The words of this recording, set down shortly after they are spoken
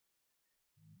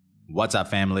What's up,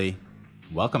 family?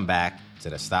 Welcome back to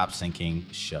the Stop Sinking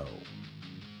Show,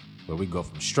 where we go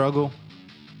from struggle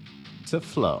to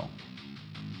flow.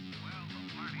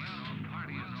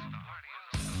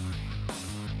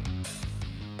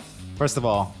 First of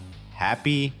all,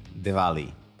 happy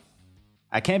Diwali.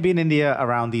 I can't be in India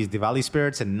around these Diwali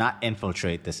spirits and not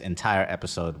infiltrate this entire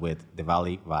episode with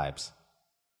Diwali vibes.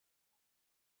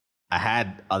 I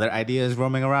had other ideas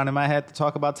roaming around in my head to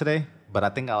talk about today, but I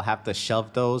think I'll have to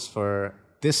shelve those for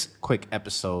this quick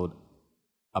episode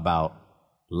about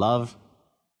love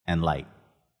and light.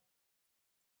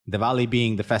 Diwali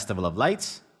being the festival of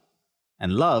lights,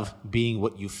 and love being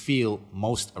what you feel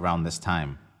most around this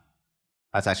time.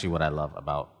 That's actually what I love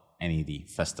about any of the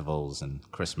festivals and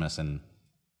Christmas in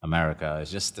America. It's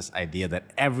just this idea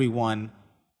that everyone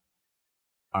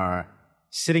are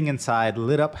sitting inside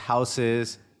lit up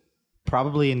houses,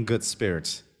 probably in good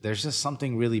spirits. There's just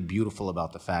something really beautiful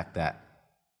about the fact that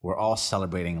we're all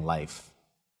celebrating life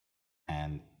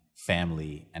and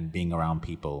family and being around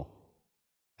people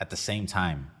at the same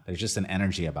time. There's just an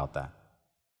energy about that.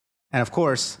 And of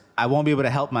course, I won't be able to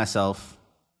help myself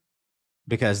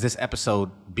because this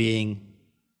episode being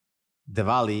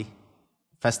Diwali,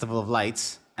 Festival of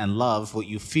Lights, and love, what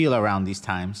you feel around these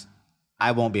times,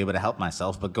 I won't be able to help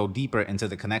myself but go deeper into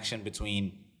the connection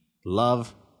between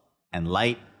love and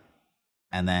light,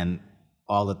 and then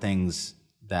all the things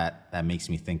that makes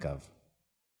me think of.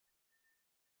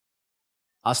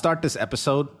 I'll start this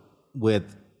episode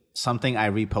with something I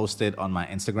reposted on my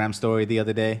Instagram story the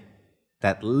other day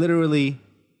that literally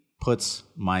puts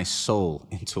my soul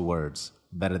into words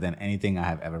better than anything I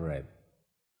have ever read.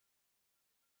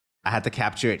 I had to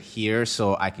capture it here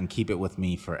so I can keep it with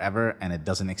me forever and it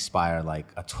doesn't expire like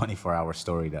a 24-hour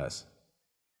story does.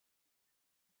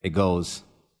 It goes,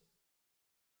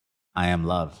 I am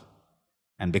love.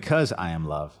 And because I am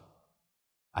love,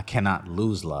 I cannot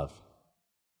lose love.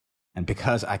 And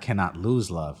because I cannot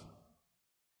lose love,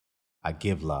 I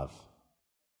give love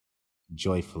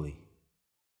joyfully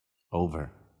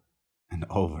over and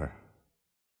over.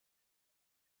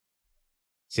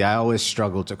 See, I always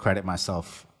struggle to credit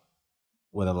myself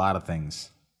with a lot of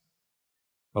things.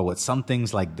 But with some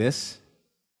things like this,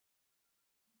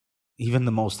 even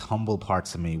the most humble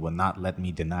parts of me will not let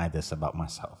me deny this about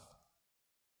myself.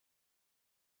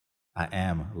 I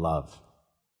am love.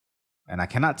 And I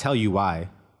cannot tell you why.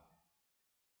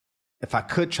 If I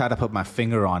could try to put my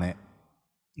finger on it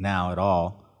now at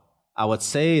all, I would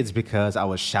say it's because I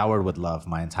was showered with love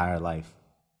my entire life.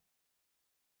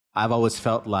 I've always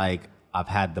felt like I've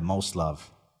had the most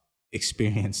love,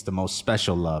 experienced the most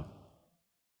special love,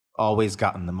 always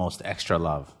gotten the most extra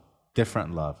love,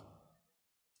 different love.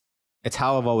 It's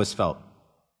how I've always felt.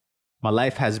 My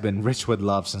life has been rich with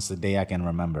love since the day I can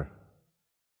remember.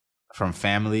 From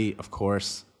family, of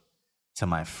course, to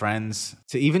my friends,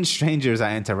 to even strangers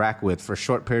I interact with for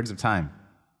short periods of time.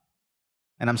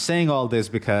 And I'm saying all this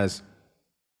because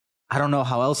I don't know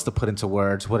how else to put into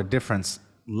words what a difference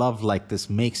love like this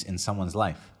makes in someone's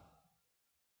life.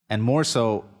 And more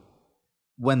so,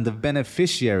 when the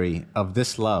beneficiary of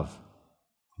this love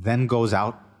then goes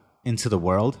out into the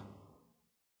world,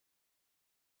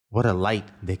 what a light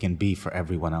they can be for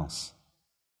everyone else.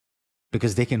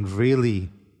 Because they can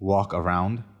really walk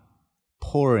around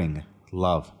pouring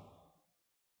love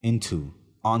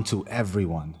onto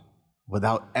everyone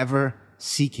without ever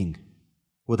seeking,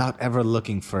 without ever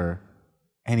looking for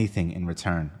anything in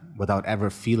return, without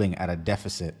ever feeling at a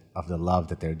deficit of the love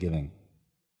that they're giving.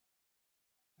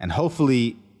 And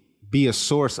hopefully be a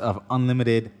source of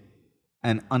unlimited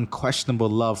and unquestionable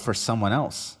love for someone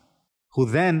else, who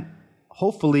then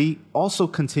hopefully also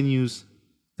continues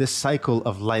this cycle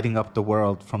of lighting up the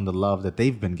world from the love that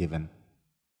they've been given.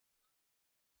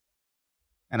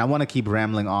 And I want to keep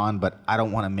rambling on, but I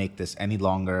don't want to make this any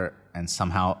longer and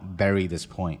somehow bury this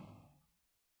point.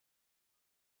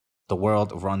 The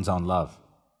world runs on love.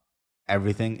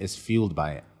 Everything is fueled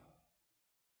by it.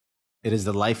 It is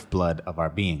the lifeblood of our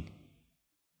being.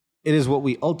 It is what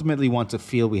we ultimately want to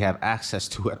feel we have access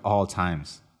to at all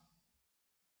times.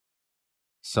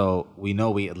 So we know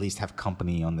we at least have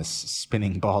company on this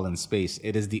spinning ball in space.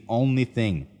 It is the only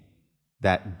thing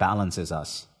that balances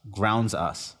us, grounds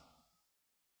us,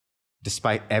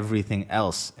 despite everything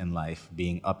else in life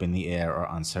being up in the air or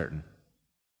uncertain.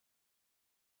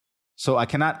 So I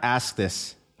cannot ask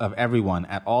this of everyone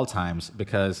at all times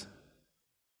because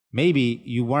maybe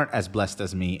you weren't as blessed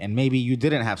as me and maybe you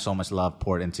didn't have so much love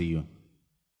poured into you.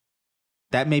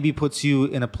 That maybe puts you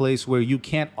in a place where you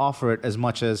can't offer it as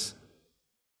much as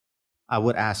I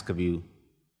would ask of you,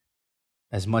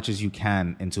 as much as you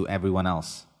can into everyone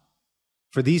else.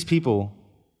 For these people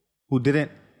who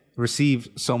didn't receive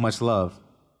so much love,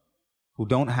 who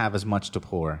don't have as much to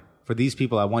pour, for these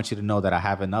people, I want you to know that I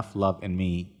have enough love in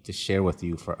me to share with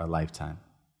you for a lifetime.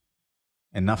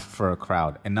 Enough for a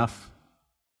crowd. Enough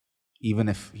even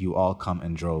if you all come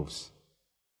in droves.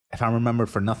 If I'm remembered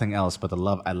for nothing else but the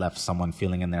love I left someone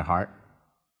feeling in their heart,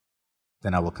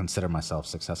 then I will consider myself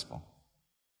successful.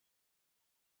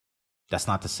 That's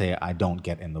not to say I don't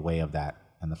get in the way of that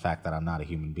and the fact that I'm not a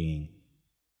human being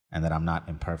and that I'm not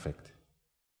imperfect.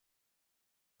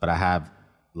 But I have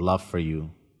love for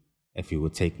you if you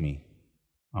would take me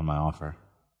on my offer.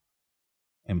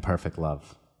 Imperfect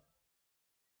love.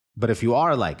 But if you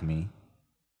are like me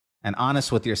and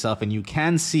honest with yourself and you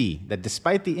can see that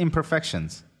despite the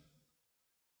imperfections,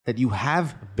 that you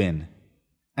have been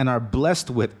and are blessed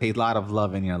with a lot of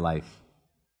love in your life,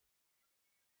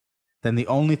 then the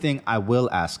only thing I will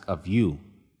ask of you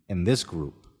in this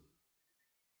group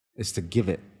is to give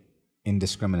it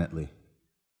indiscriminately.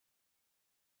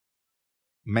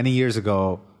 Many years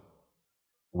ago,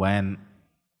 when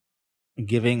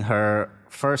giving her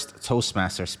first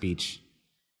Toastmaster speech,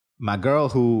 my girl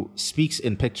who speaks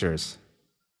in pictures,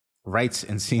 writes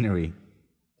in scenery,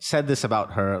 said this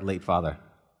about her late father.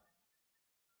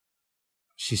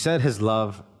 She said his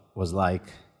love was like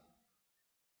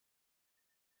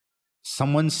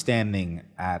someone standing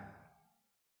at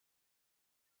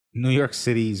New York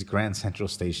City's Grand Central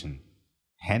Station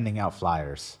handing out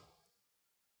flyers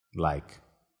like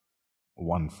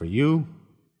one for you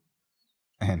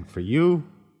and for you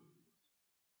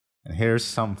and here's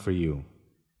some for you.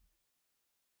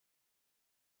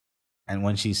 And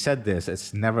when she said this,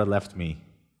 it's never left me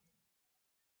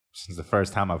since the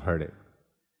first time I've heard it.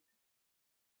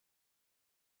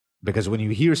 Because when you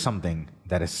hear something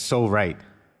that is so right,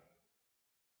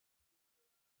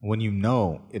 when you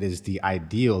know it is the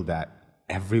ideal that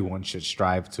everyone should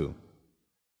strive to,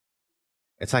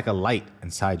 it's like a light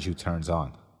inside you turns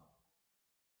on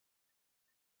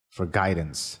for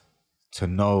guidance, to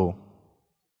know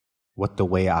what the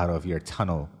way out of your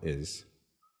tunnel is.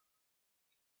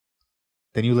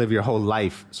 Then you live your whole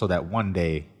life so that one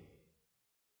day,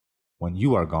 when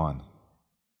you are gone,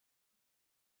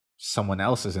 someone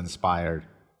else is inspired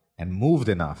and moved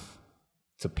enough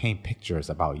to paint pictures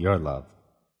about your love,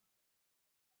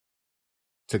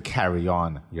 to carry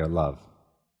on your love,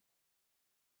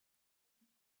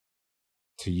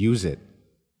 to use it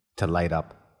to light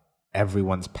up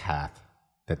everyone's path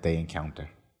that they encounter.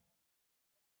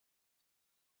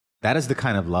 That is the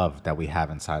kind of love that we have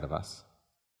inside of us,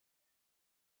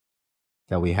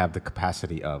 that we have the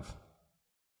capacity of.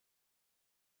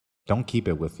 Don't keep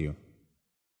it with you.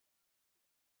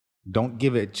 Don't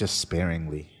give it just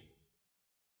sparingly.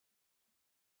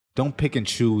 Don't pick and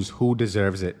choose who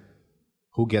deserves it,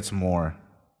 who gets more,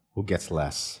 who gets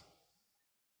less.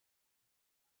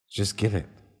 Just give it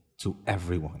to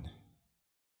everyone.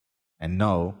 And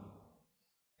know,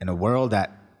 in a world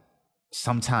that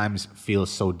sometimes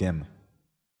feels so dim,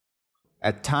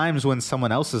 at times when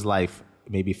someone else's life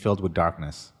may be filled with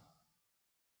darkness,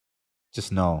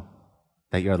 just know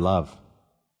that your love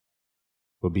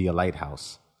will be a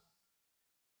lighthouse,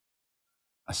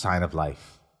 a sign of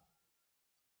life,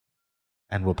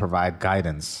 and will provide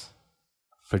guidance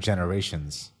for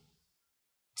generations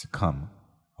to come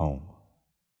home.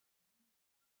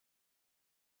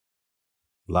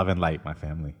 Love and light, my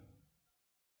family.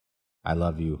 I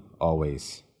love you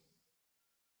always.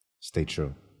 Stay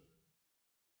true.